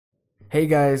Hey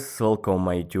guys, welcome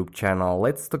my YouTube channel.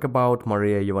 Let's talk about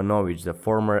Marie Yovanovitch, the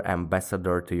former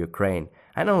ambassador to Ukraine.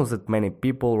 I know that many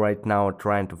people right now are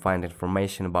trying to find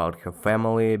information about her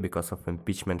family because of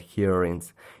impeachment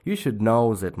hearings. You should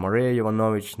know that Marie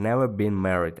Yovanovitch never been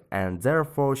married and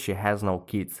therefore she has no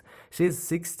kids. She is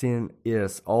 16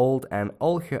 years old and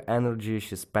all her energy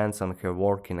she spends on her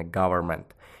work in a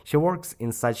government. She works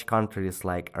in such countries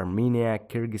like Armenia,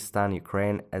 Kyrgyzstan,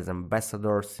 Ukraine as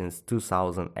ambassador since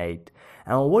 2008.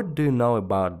 And what do you know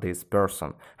about this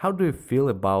person? How do you feel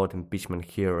about impeachment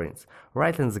hearings?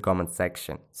 Write in the comment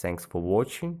section. Thanks for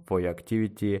watching, for your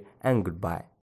activity, and goodbye.